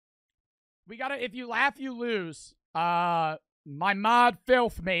We gotta, if you laugh, you lose. My mod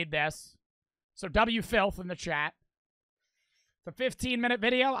Filth made this. So W Filth in the chat. The 15-minute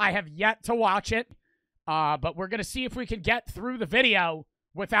video. I have yet to watch it. But we're gonna see if we can get through the video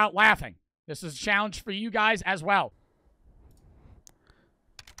without laughing. This is a challenge for you guys as well.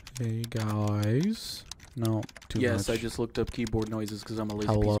 Hey guys. No, too much. Yes, I just looked up keyboard noises because I'm a lazy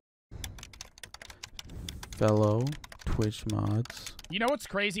piece Hello. of Fellow Twitch mods. You know what's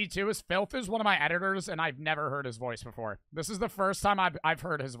crazy too is Filth is one of my editors, and I've never heard his voice before. This is the first time I've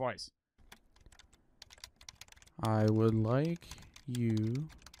heard his voice. I would like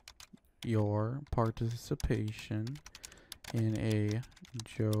your participation in a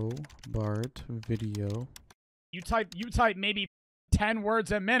Joe Bart video. You type maybe 10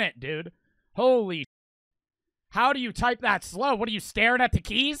 words a minute, dude. Holy. How do you type that slow? What are you staring at the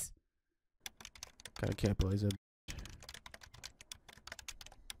keys? Gotta capitalize it.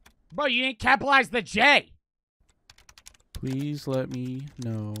 Bro, you ain't capitalized the J. Please let me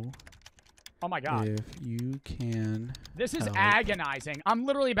know Oh my god. if you can. This is help. agonizing. I'm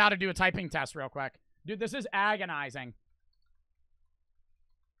literally about to do a typing test real quick. Dude, this is agonizing.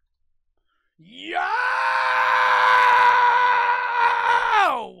 Yo!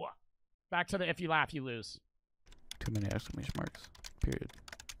 Back to the if you laugh, you lose. Too many exclamation marks. Period.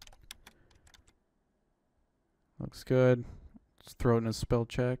 Looks good. Let's throw it in a spell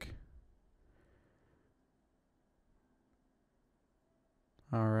check.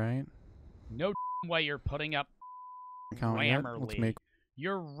 Alright. No way you're putting up Count yet. Let's Grammarly. make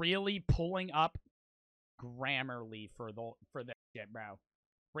You're really pulling up Grammarly for this shit, bro.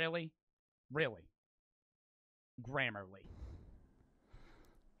 Really? Really? Grammarly.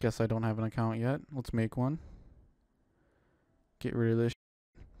 Guess I don't have an account yet. Let's make one. Get rid of this.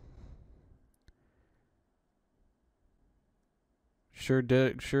 Sure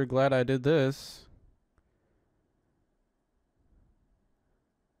glad I did this.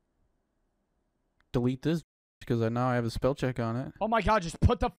 Delete this because now I have a spell check on it. Oh my god, just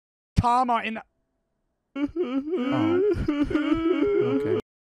put the comma in the... Oh. Okay.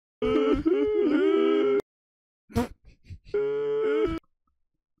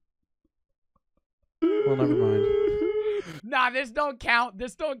 Well, never mind. Nah, this don't count.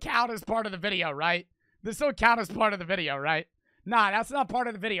 This don't count as part of the video, right? This don't count as part of the video, right? Nah, that's not part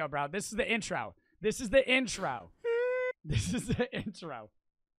of the video, bro. This is the intro. This is the intro. This is the intro.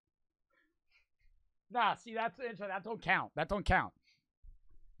 Nah, see, that's the intro. That don't count. That don't count.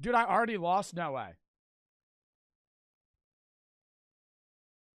 Dude, I already lost. No way.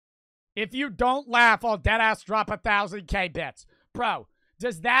 If you don't laugh, I'll deadass drop 1,000K bits. Bro,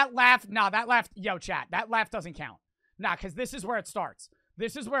 does that laugh? Nah, that laugh. Yo, chat. That laugh doesn't count. Nah, because this is where it starts.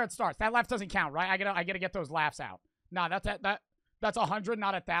 This is where it starts. That laugh doesn't count, right? I gotta get those laughs out. Nah, that's 100,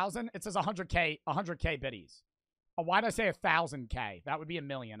 not 1,000. It says 100K biddies. Oh, why did I say 1,000K? That would be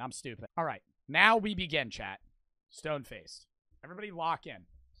 1,000,000. I'm stupid. All right. Now we begin, chat. Stone-faced. Everybody lock in.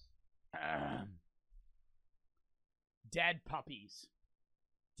 Dead puppies.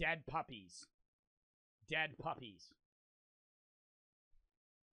 Dead puppies. Dead puppies.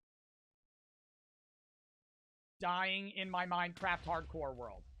 Dying in my Minecraft hardcore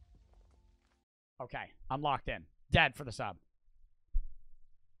world. Okay, I'm locked in. Dead for the sub.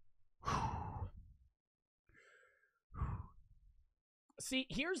 See,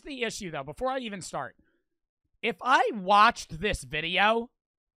 here's the issue, though, before I even start. If I watched this video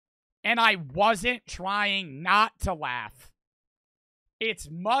and I wasn't trying not to laugh, it's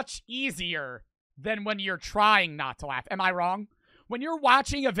much easier than when you're trying not to laugh. Am I wrong? When you're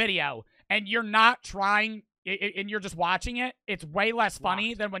watching a video and you're not trying, and you're just watching it, it's way less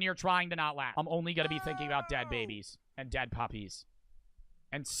funny than when you're trying to not laugh. I'm only going to be thinking about dead babies and dead puppies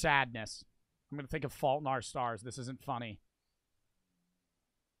and sadness. I'm going to think of Fault in Our Stars. This isn't funny.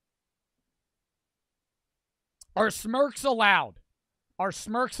 Are smirks allowed? Are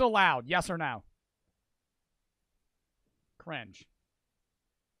smirks allowed? Yes or no? Cringe.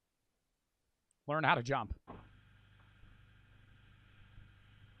 Learn how to jump.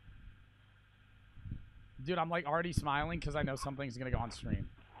 Dude, I'm like already smiling because I know something's going to go on stream.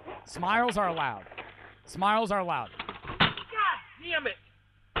 Smiles are allowed. Smiles are allowed. God damn it!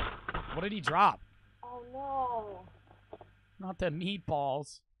 What did he drop? Oh no. Not the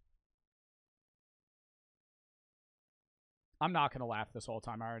meatballs. I'm not going to laugh this whole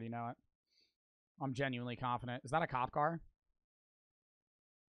time. I already know it. I'm genuinely confident. Is that a cop car?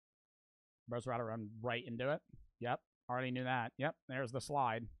 Bro's about to run right into it. Yep. Already knew that. Yep. There's the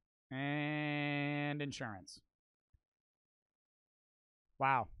slide. And insurance.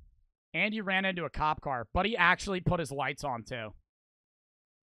 Wow. And he ran into a cop car. But he actually put his lights on, too.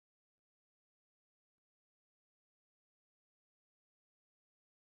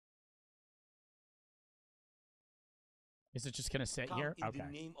 Is it just gonna sit Come here? in Okay. the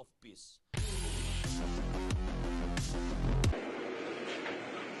name of peace.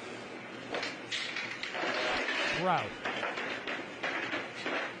 Bro.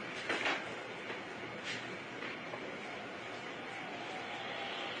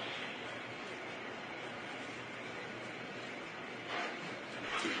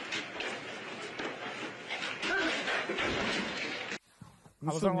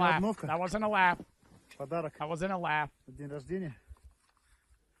 That wasn't a laugh. That wasn't a laugh. Подарок That wasn't a laugh. на день рождения.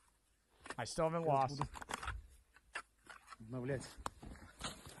 I still haven't lost. Буду обновлять.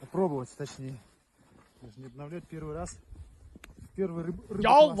 Попробовать, точнее. Даже не обновлять первый раз. Первый рыба.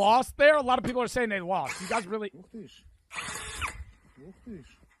 Y'all lost there? A lot of people are saying they lost. You guys really... Ух ты ж. Ух ты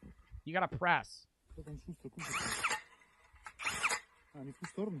ж. You gotta press. Кто там шустро купит? А, не в ту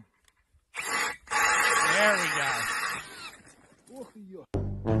сторону? There we go. Ох, ее.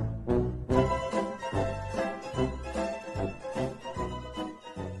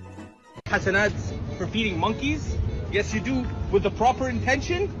 Hasanat for feeding monkeys? Yes, you do. With the proper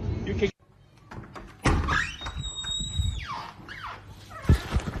intention, you can.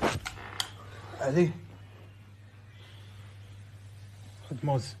 Ali. خد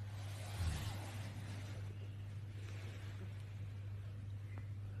موز.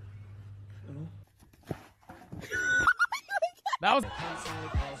 That was...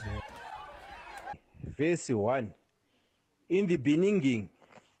 Verse 1. In the beginning.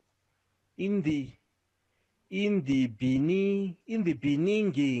 In the beginning.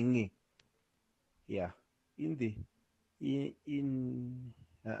 Yeah. In the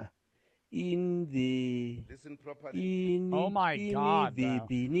listen properly. Oh my God, the bro.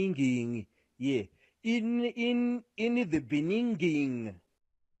 beginning. Yeah. In the beginning.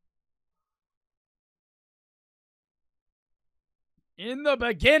 In the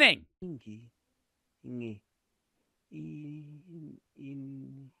beginning.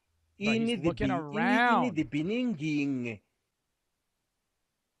 He's looking around. In the beginning.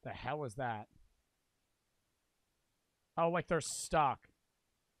 The hell is that? Oh, like they're stuck.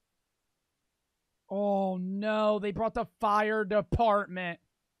 Oh no, they brought the fire department.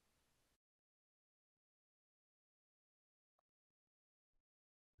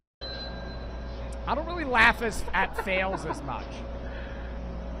 I don't really laugh at fails as much.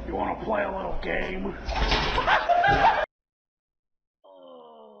 You want to play a little game?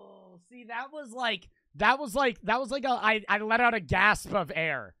 Oh, see, that was like I let out a gasp of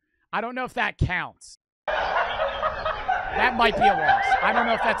air. I don't know if that counts. That might be a loss. I don't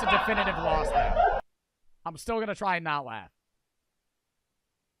know if that's a definitive loss there. I'm still gonna try and not laugh.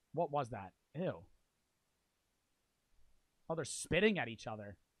 What was that? Ew. Oh, they're spitting at each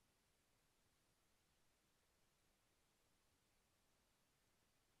other.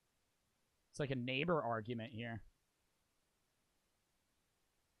 It's like a neighbor argument here.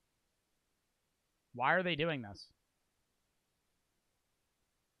 Why are they doing this?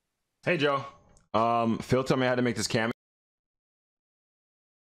 Hey, Joe. Phil told me how to make this cameo.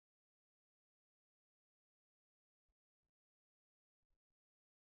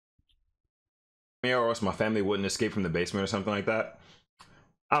 Or else my family wouldn't escape from the basement or something like that.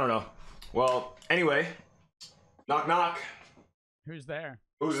 I don't know. Well, anyway. Knock, knock. Who's there?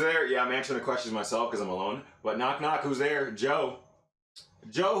 Who's there? Yeah, I'm answering the questions myself because I'm alone. But knock, knock. Who's there? Joe.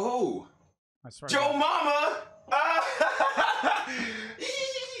 Joe who? I swear. Joe Mama!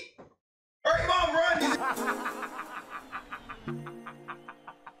 Hurry, Mom, run!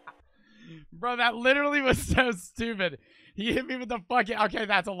 Bro, that literally was so stupid. He hit me with the fucking... Okay,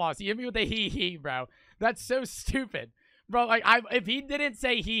 that's a loss. He hit me with the he, bro. That's so stupid. Bro, like, if he didn't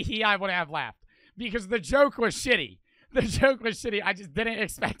say he, I wouldn't have laughed. Because the joke was shitty. The joke was shitty. I just didn't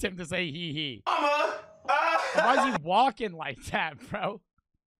expect him to say he. Mama! Why is he walking like that, bro?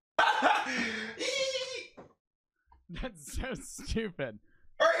 That's so stupid.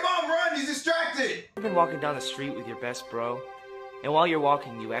 Hurry, Mom, run! He's distracted! You've been walking down the street with your best bro, and while you're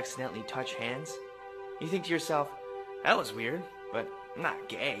walking, you accidentally touch hands. You think to yourself, that was weird, but I'm not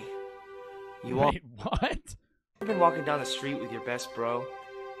gay. Wait, what? You've been walking down the street with your best bro,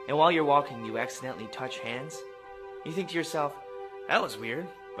 and while you're walking, you accidentally touch hands. You think to yourself, that was weird,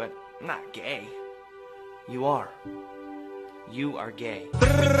 but I'm not gay. You are. You are gay.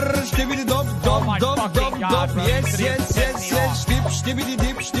 Oh my fucking God, bro.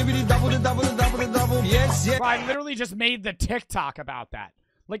 Bro, I literally just made the TikTok about that.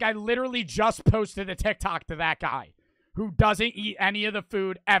 Like, I literally just posted a TikTok to that guy who doesn't eat any of the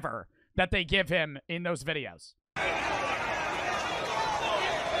food ever that they give him in those videos. I'm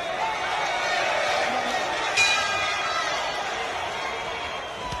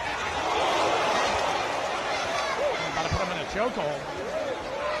about to put him go cold.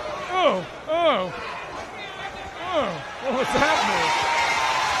 Oh, oh, oh, what was that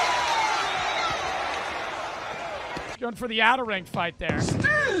move? Going for the outer ring fight there.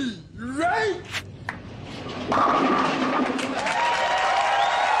 Right?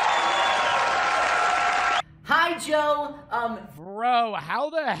 Hi, Joe. Bro,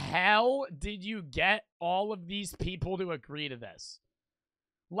 how the hell did you get all of these people to agree to this?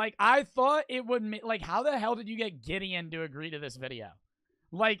 Like, I thought it would like, how the hell did you get Gideon to agree to this video?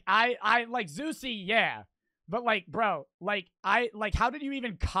 Like, I like Zeusy, yeah. But like, bro, like, how did you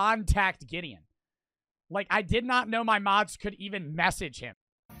even contact Gideon? Like, I did not know my mods could even message him.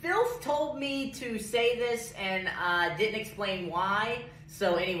 Filth told me to say this and didn't explain why.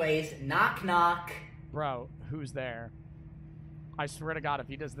 So anyways, knock knock. Bro, who's there? I swear to God, if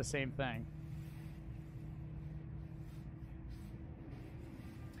he does the same thing.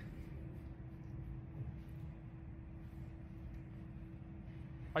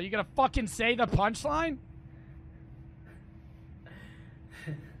 Are you gonna fucking say the punchline?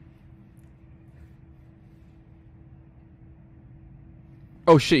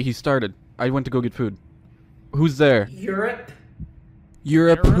 Oh shit, he started. I went to go get food. Who's there? Europe.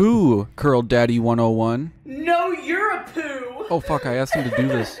 Europe who? Curl Daddy 101. No, Europe-poo. Oh fuck, I asked him to do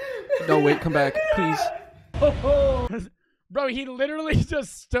this. No, wait, come back, please. Bro, he literally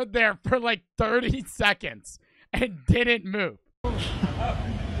just stood there for like 30 seconds and didn't move.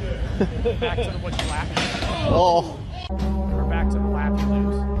 Back to the what you laugh. Oh. We're back to the laugh you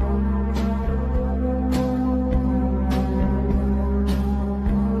lose.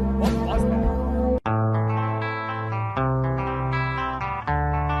 What was that?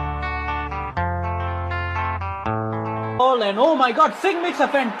 And oh my god, Singh makes a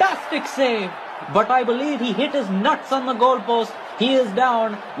fantastic save. But I believe he hit his nuts on the goalpost. He is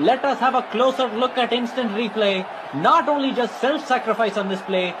down. Let us have a closer look at instant replay. Not only just self-sacrifice on this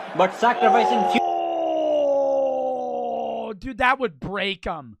play, but sacrificing... Oh, dude, that would break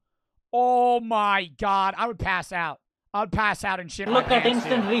him. Oh my god, I would pass out. I would pass out and shit. Look at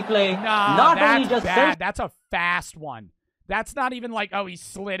instant replay. Nah, not that's only just bad. That's a fast one. That's not even like, oh, he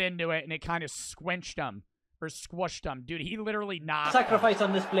slid into it and it kind of squinched him. Or squished him. Dude, he literally knocked sacrifice him.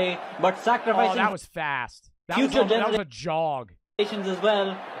 On this play, but sacrificing... Oh, that was fast. That was a jog. As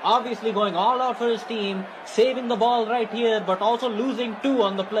well, obviously going all out for his team, saving the ball right here, but also losing 2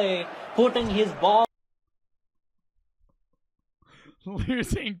 on the play, putting his ball...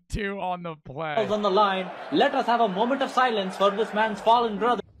 Losing 2 on the play. On the line. Let us have a moment of silence for this man's fallen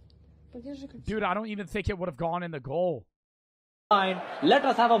brother. Dude, I don't even think it would have gone in the goal. Let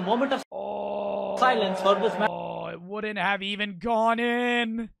us have a moment of silence for this man. Oh, it wouldn't have even gone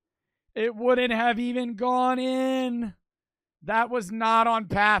in. It wouldn't have even gone in. That was not on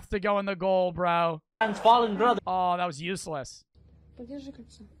path to go in the goal, bro. Man's fallen brother. Oh, that was useless.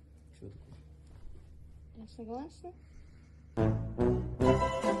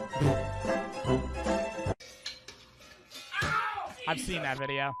 I've seen that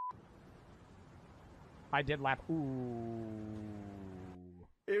video. I did laugh. Ooh.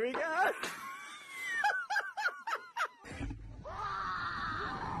 Here we go.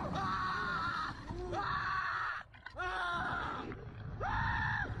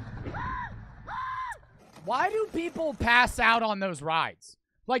 Why do people pass out on those rides?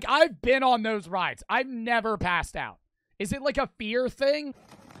 Like, I've been on those rides. I've never passed out. Is it like a fear thing?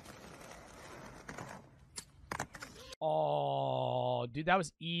 Oh, dude, that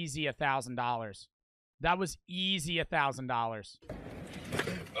was easy $1,000. That was easy $1,000.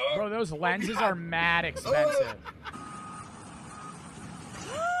 Bro, those lenses are mad expensive.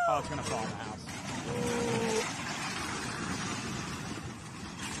 Oh, it's gonna fall in the house.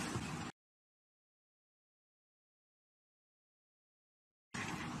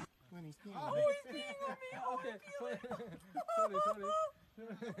 Oh, it's me. Okay, sorry.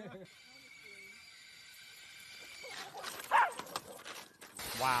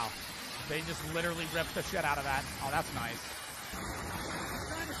 Wow. They just literally ripped the shit out of that. Oh, that's nice.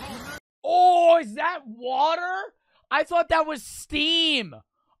 Oh, is that water? I thought that was steam.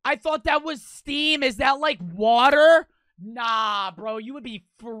 I thought that was steam. Is that like water? Nah, bro, you would be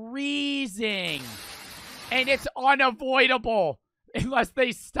freezing. And it's unavoidable unless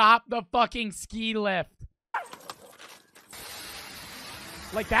they stop the fucking ski lift.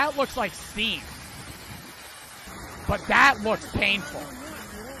 Like, that looks like steam. But that looks painful.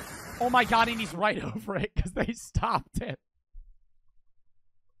 Oh my god, and he's right over it because they stopped it.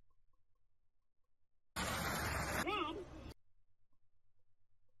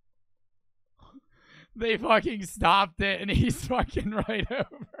 They fucking stopped it and he's fucking right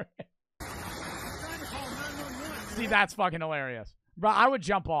over it. See, that's fucking hilarious. Bro, I would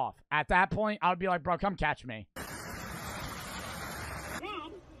jump off. At that point, I would be like, bro, come catch me. Red, say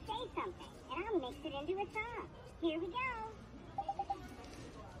something, and I'll mix it into a song. Here we go.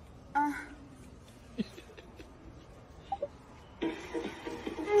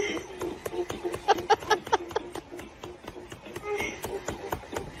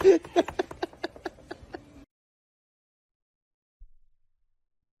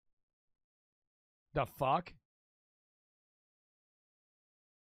 The fuck?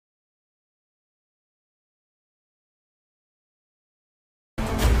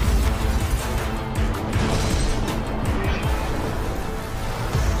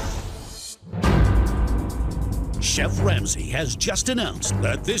 Chef Ramsay has just announced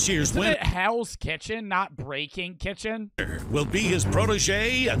that this year's Isn't winner it Hell's Kitchen, not Breaking Kitchen? will be his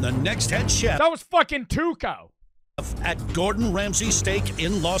protege and the next head chef That was fucking Tuco. at Gordon Ramsay Steak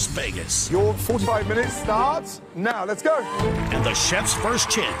in Las Vegas. Your 45 minutes starts now. Let's go. And the chef's first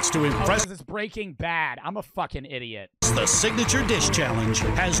chance to Oh, impress 'cause it's Breaking Bad. I'm a fucking idiot. the signature dish challenge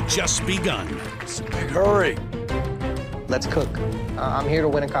has just begun. Hurry. Let's cook. I'm here to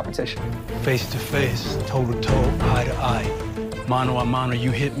win a competition. Face to face, toe to toe, eye to eye. Mano a mano,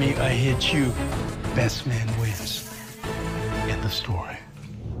 you hit me, I hit you. Best man wins. End the story.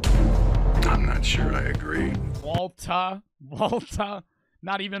 I'm not sure I agree. Walter.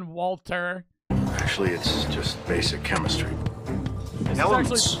 Not even Walter. Actually, it's just basic chemistry. This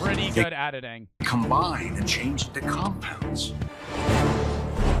Elements, is actually pretty they good editing. combine and change into compounds.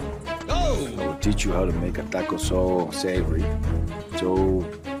 I will teach you how to make a taco so savory, so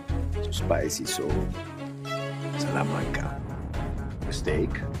spicy, so Salamanca. The steak,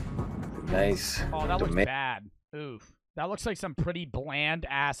 the nice Oh, that looks bad. Oof. That looks like some pretty bland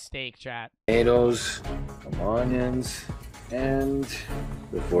ass steak, chat. tomatoes, some onions, and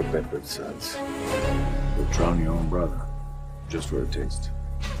the 4 peppered suds. You'll drown your own brother, just for a taste.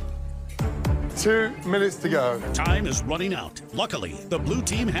 2 minutes to go. Time is running out. Luckily, the blue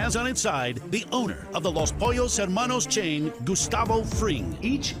team has on its side the owner of the Los Pollos Hermanos chain, Gustavo Fring.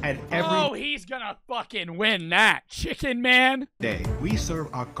 Each and every Oh, he's gonna fucking win that. Chicken Man. day, we serve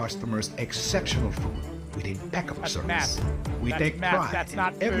our customers exceptional food with impeccable That's service. meth. We That's take meth. pride That's in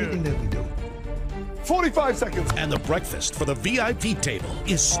not everything food. that we do. 45 seconds. And the breakfast for the VIP table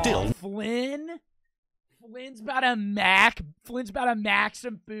is still Flynn's about to mac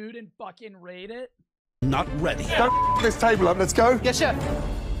some food and fucking rate it. not ready. Don't f this table up. Let's go. Yes, chef.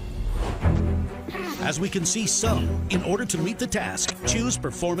 As we can see, some, in order to meet the task, choose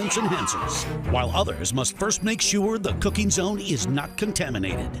performance enhancers, while others must first make sure the cooking zone is not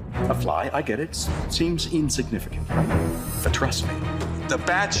contaminated. A fly, I get it, seems insignificant. But trust me, the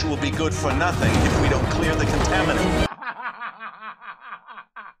batch will be good for nothing if we don't clear the contaminant.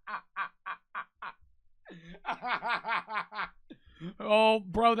 Oh,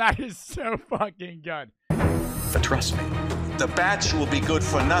 bro, that is so fucking good. But trust me, the batch will be good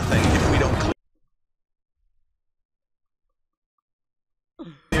for nothing if we don't clear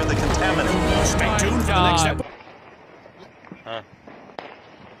the contaminant. Stay tuned for the next episode.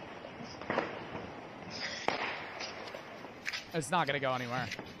 It's not gonna go anywhere.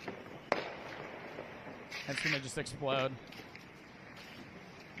 It's gonna just explode.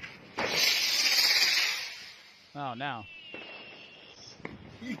 Oh no.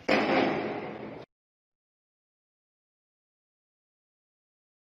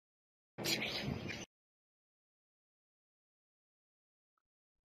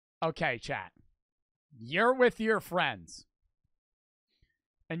 Okay, chat. You're with your friends.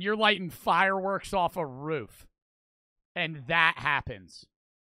 And you're lighting fireworks off a roof. And that happens.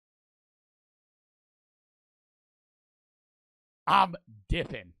 I'm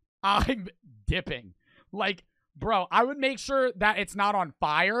dipping. Like, bro, I would make sure that it's not on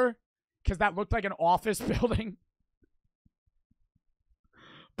fire. Because that looked like an office building.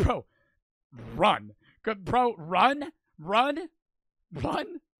 Bro, run. Good, bro, run.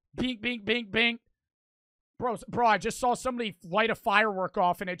 Bing, bing, bing, bing. Bro, I just saw somebody light a firework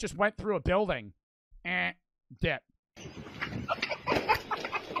off and it just went through a building. Dip.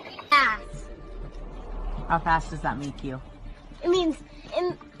 Fast. How fast does that make you? It means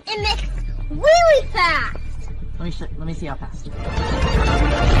it makes really fast. Let me see how fast.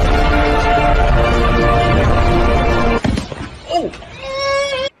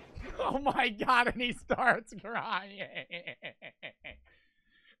 Oh! Oh my god, and he starts crying.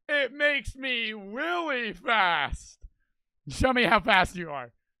 It makes me really fast. Show me how fast you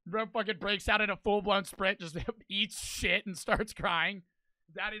are. Bro fucking breaks out in a full-blown sprint, just eats shit and starts crying.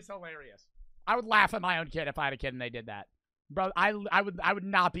 That is hilarious. I would laugh at my own kid if I had a kid and they did that. Bro, I would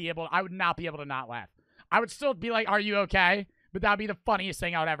not be able to not laugh. I would still be like, are you okay? But that'd be the funniest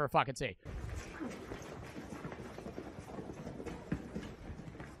thing I would ever fucking see.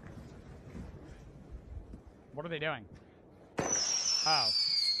 What are they doing? Oh.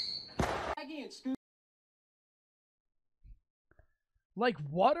 Like,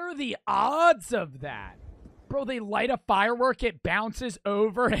 what are the odds of that? Bro, they light a firework, it bounces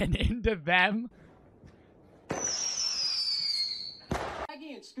over and into them.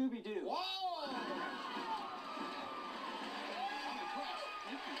 Shaggy and Scooby-Doo. Whoa! I'm impressed.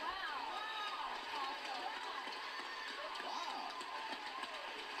 Thank you. Wow.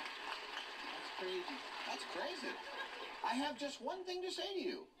 That's crazy. That's crazy. I have just one thing to say to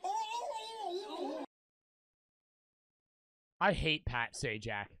you. I hate Pat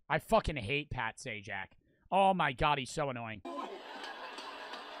Sajak. I fucking hate Pat Sajak. Oh my god, he's so annoying.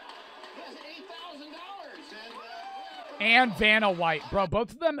 And Vanna White. Bro,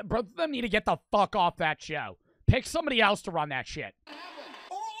 both of them need to get the fuck off that show. Pick somebody else to run that shit.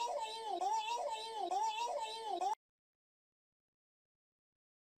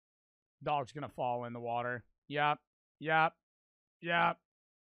 Dog's gonna fall in the water. Yep. Yep. Yep.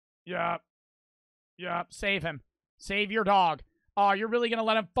 Yep. Yep. Save him. Save your dog. Oh, you're really gonna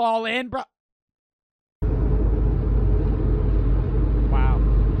let him fall in, bro? Wow.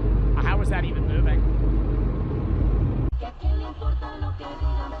 How is that even moving?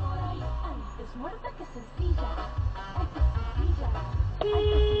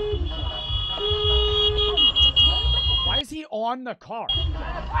 Why is he on the car?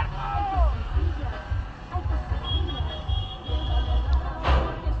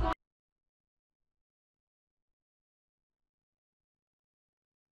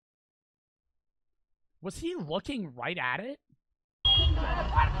 Was he looking right at it?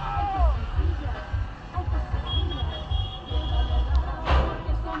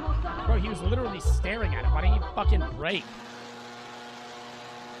 Bro, he was literally staring at it. Why didn't he fucking brake?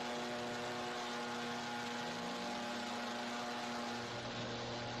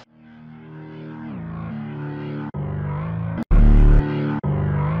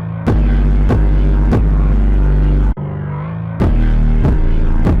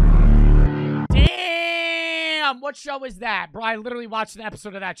 What show is that? Bro, I literally watched an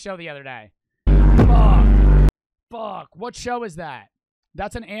episode of that show the other day. Fuck. Fuck. What show is that?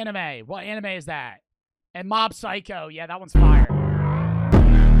 That's an anime. What anime is that? And Mob Psycho. Yeah, that one's fire.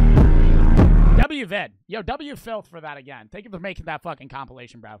 WVid. Yo, W Filth for that again. Thank you for making that fucking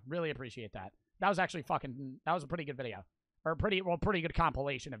compilation, bro. Really appreciate that. That was actually fucking... That was a pretty good video. Or pretty good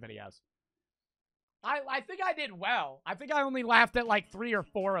compilation of videos. I think I did well. I think I only laughed at like 3 or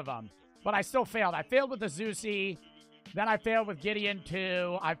 4 of them. But I still failed. I failed with the Zeusy. Then I failed with Gideon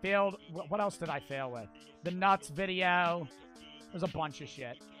 2. I failed... What else did I fail with? The Nuts video. There's a bunch of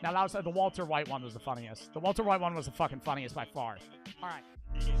shit. Now, that was the Walter White one was the funniest. The Walter White one was the fucking funniest by far. All right.